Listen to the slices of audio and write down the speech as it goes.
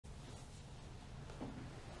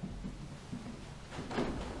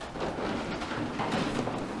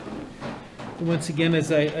Once again,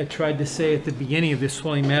 as I tried to say at the beginning of this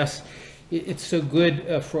Holy Mass, it's so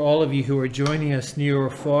good for all of you who are joining us near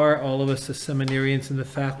or far, all of us as seminarians and the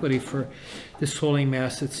faculty for this Holy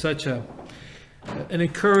Mass. It's such an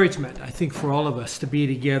encouragement, I think, for all of us to be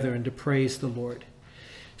together and to praise the Lord.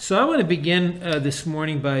 So I want to begin this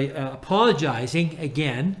morning by apologizing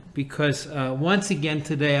again, because once again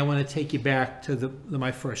today I want to take you back to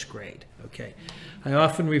my first grade. Okay, I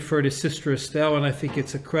often refer to Sister Estelle, and I think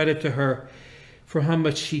it's a credit to her for how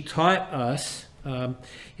much she taught us.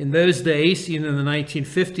 In those days, in the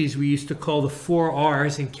 1950s, we used to call the 4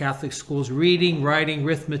 R's in Catholic schools: reading, writing,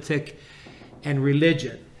 arithmetic, and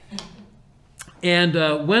religion.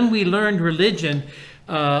 And when we learned religion,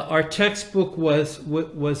 our textbook was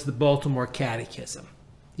the Baltimore Catechism.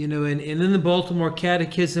 And in the Baltimore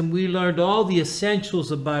Catechism, we learned all the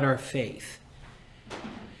essentials about our faith.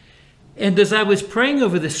 And as I was praying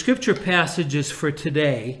over the scripture passages for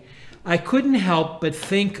today, I couldn't help but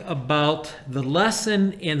think about the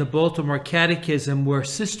lesson in the Baltimore Catechism where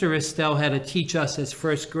Sister Estelle had to teach us as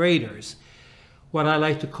first graders what I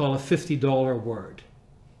like to call a $50 word.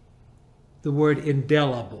 The word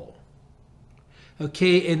indelible.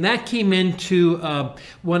 Okay, and that came into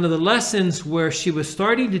one of the lessons where she was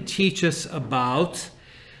starting to teach us about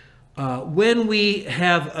when we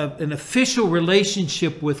have an official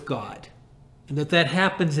relationship with God, and that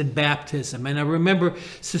happens in baptism. And I remember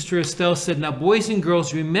Sister Estelle said, now boys and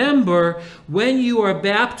girls, remember when you are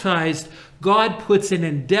baptized, God puts an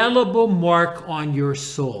indelible mark on your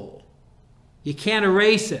soul. You can't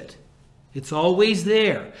erase it. It's always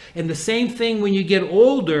there. And the same thing when you get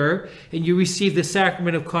older and you receive the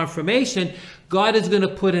sacrament of confirmation, God is going to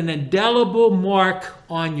put an indelible mark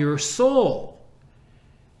on your soul.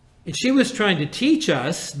 And she was trying to teach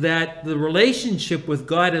us that the relationship with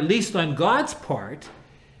God, at least on God's part,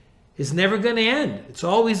 is never going to end. It's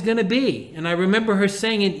always going to be. And I remember her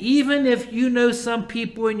saying, and even if you know some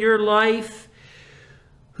people in your life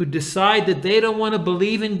who decide that they don't want to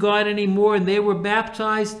believe in God anymore and they were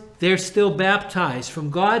baptized, they're still baptized.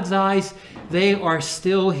 From God's eyes, they are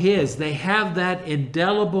still His. They have that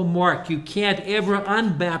indelible mark. You can't ever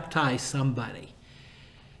unbaptize somebody.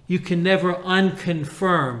 You can never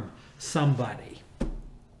unconfirm somebody.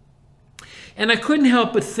 And I couldn't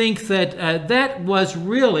help but think that that was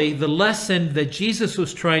really the lesson that Jesus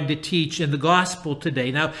was trying to teach in the gospel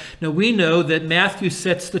today. Now we know that Matthew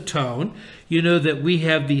sets the tone. You know that we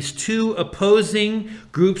have these two opposing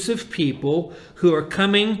groups of people who are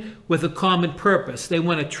coming with a common purpose. They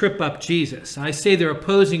want to trip up Jesus. I say they're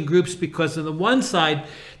opposing groups because on the one side,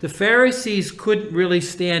 the Pharisees couldn't really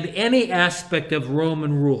stand any aspect of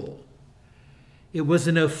Roman rule. It was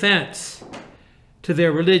an offense to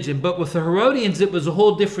their religion. But with the Herodians, it was a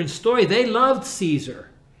whole different story. They loved Caesar.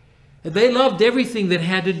 They loved everything that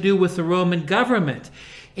had to do with the Roman government.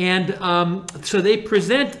 And so they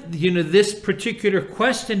present, this particular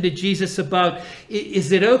question to Jesus about,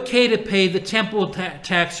 is it okay to pay the temple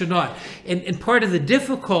tax or not? And part of the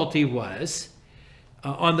difficulty was,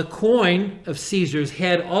 on the coin of Caesar's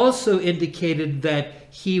head also indicated that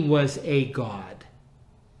he was a god.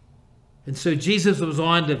 And so Jesus was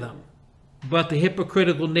on to them about the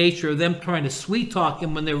hypocritical nature of them trying to sweet talk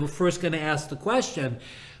him when they were first going to ask the question.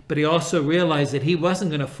 But he also realized that he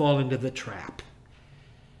wasn't going to fall into the trap.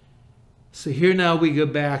 So here now we go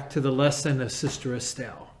back to the lesson of Sister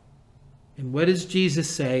Estelle. And what does Jesus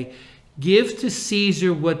say? Give to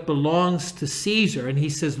Caesar what belongs to Caesar. And he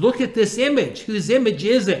says, look at this image. Whose image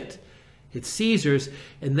is it? It's Caesar's.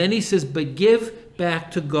 And then he says, but give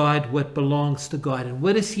back to God what belongs to God. And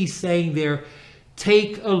what is he saying there?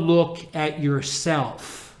 Take a look at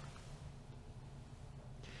yourself.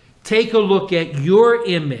 Take a look at your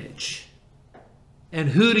image. And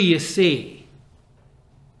who do you see?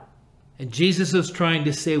 And Jesus is trying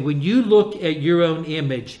to say, when you look at your own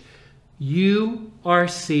image, you are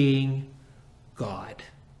seeing God.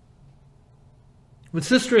 When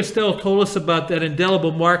Sister Estelle told us about that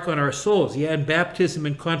indelible mark on our souls, in baptism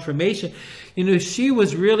and confirmation, she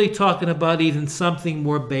was really talking about even something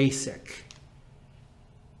more basic.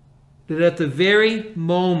 That at the very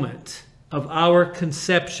moment of our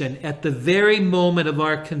conception,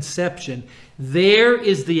 there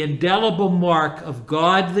is the indelible mark of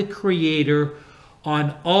God the Creator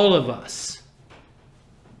on all of us.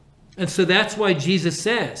 And so that's why Jesus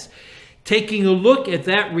says, taking a look at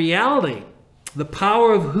that reality, the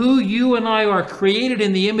power of who you and I are, created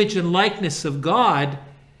in the image and likeness of God,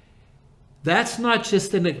 that's not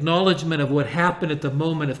just an acknowledgement of what happened at the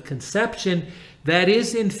moment of conception. That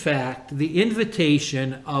is, in fact, the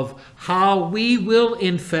invitation of how we will,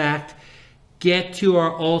 in fact, get to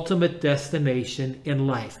our ultimate destination in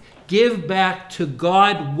life. Give back to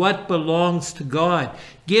God what belongs to God.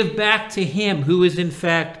 Give back to Him who is in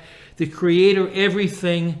fact the creator of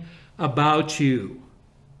everything about you.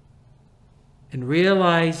 And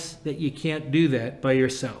realize that you can't do that by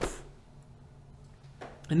yourself.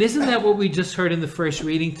 And isn't that what we just heard in the first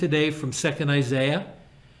reading today from 2nd Isaiah?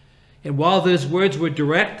 And while those words were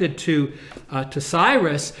directed to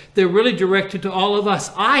Cyrus, they're really directed to all of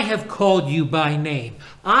us. I have called you by name.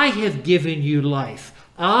 I have given you life.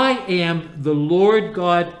 I am the Lord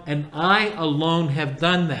God, and I alone have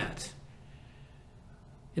done that.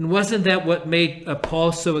 And wasn't that what made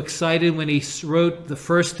Paul so excited when he wrote the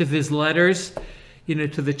first of his letters, to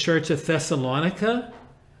the church of Thessalonica?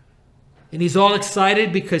 And he's all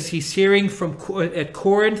excited because he's hearing at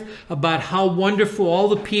Corinth about how wonderful all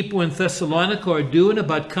the people in Thessalonica are doing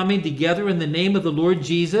about coming together in the name of the Lord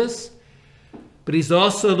Jesus. But he's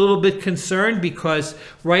also a little bit concerned because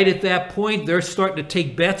right at that point, they're starting to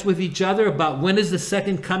take bets with each other about when is the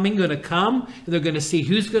second coming going to come. And they're going to see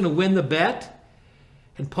who's going to win the bet.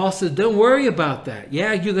 And Paul says, don't worry about that.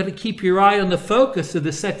 Yeah, you're going to keep your eye on the focus of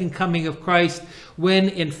the second coming of Christ when,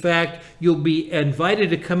 in fact, you'll be invited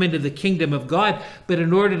to come into the kingdom of God. But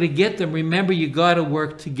in order to get them, remember, you got to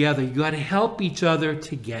work together. You got to help each other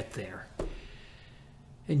to get there.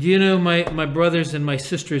 And my brothers and my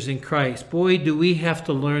sisters in Christ, boy, do we have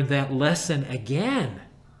to learn that lesson again.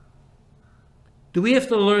 Do we have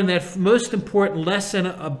to learn that most important lesson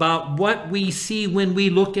about what we see when we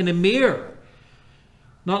look in a mirror?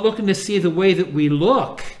 Not looking to see the way that we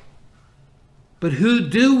look, but who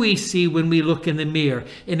do we see when we look in the mirror?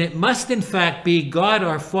 And it must in fact be God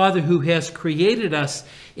our Father who has created us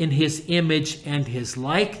in His image and His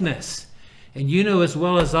likeness. And you know as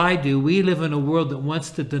well as I do, we live in a world that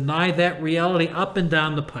wants to deny that reality up and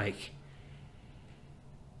down the pike.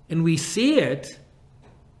 And we see it,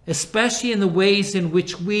 especially in the ways in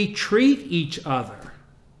which we treat each other.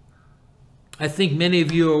 I think many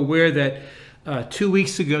of you are aware that 2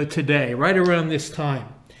 weeks ago today, right around this time,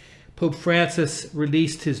 Pope Francis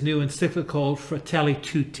released his new encyclical Fratelli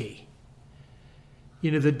Tutti.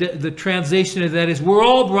 The translation of that is, we're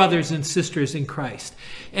all brothers and sisters in Christ.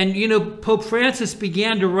 And, Pope Francis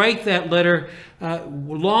began to write that letter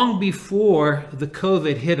long before the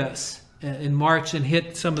COVID hit us in March and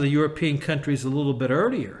hit some of the European countries a little bit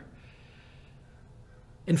earlier.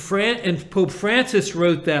 And Pope Francis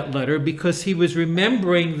wrote that letter because he was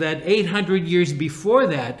remembering that 800 years before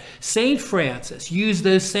that, St. Francis used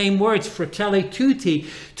those same words, Fratelli Tutti,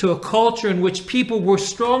 to a culture in which people were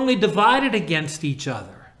strongly divided against each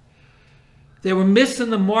other. They were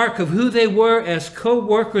missing the mark of who they were as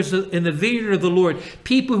co-workers in the vineyard of the Lord,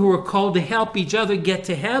 people who were called to help each other get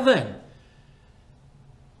to heaven.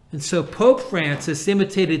 And so Pope Francis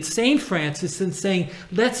imitated St. Francis in saying,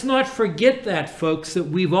 let's not forget that, folks, that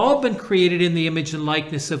we've all been created in the image and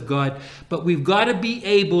likeness of God, but we've got to be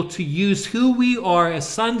able to use who we are as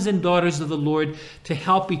sons and daughters of the Lord to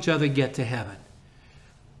help each other get to heaven.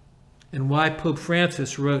 And why Pope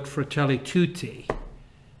Francis wrote Fratelli Tutti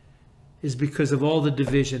is because of all the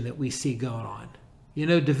division that we see going on.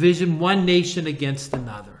 Division, one nation against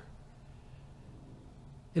another.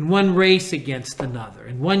 And one race against another,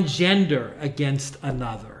 and one gender against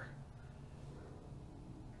another,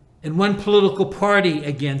 and one political party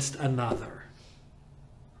against another.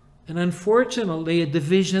 And unfortunately, a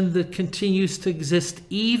division that continues to exist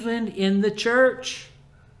even in the church.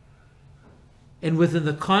 And within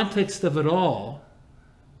the context of it all,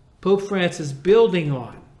 Pope Francis, building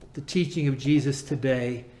on the teaching of Jesus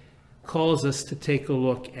today, calls us to take a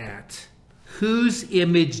look at: whose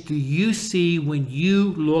image do you see when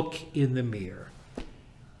you look in the mirror?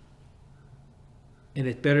 And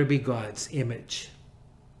it better be God's image.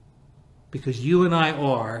 Because you and I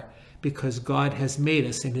are, because God has made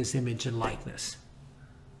us in His image and likeness.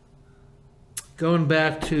 Going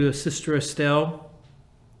back to Sister Estelle,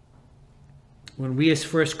 when we as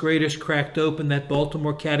first graders cracked open that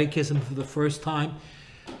Baltimore Catechism for the first time,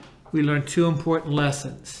 we learned two important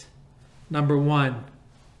lessons. Number one,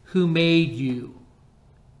 who made you?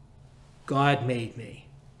 God made me.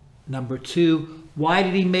 Number two, why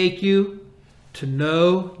did He make you? To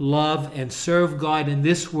know, love, and serve God in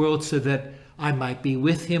this world so that I might be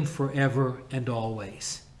with Him forever and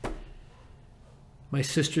always. My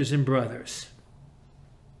sisters and brothers,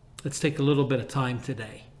 let's take a little bit of time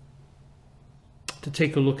today to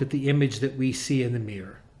take a look at the image that we see in the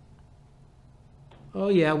mirror. Oh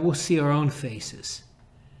yeah, we'll see our own faces.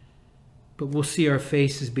 But we'll see our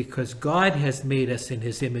faces because God has made us in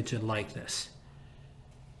His image and likeness.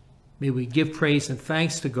 May we give praise and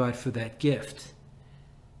thanks to God for that gift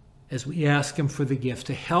as we ask Him for the gift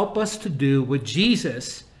to help us to do what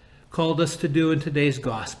Jesus called us to do in today's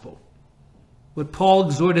gospel. What Paul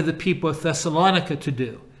exhorted the people of Thessalonica to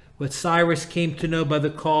do, what Cyrus came to know by the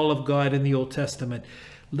call of God in the Old Testament.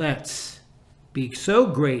 Let's be so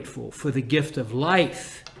grateful for the gift of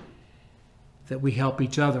life that we help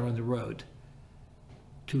each other on the road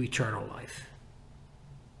to eternal life.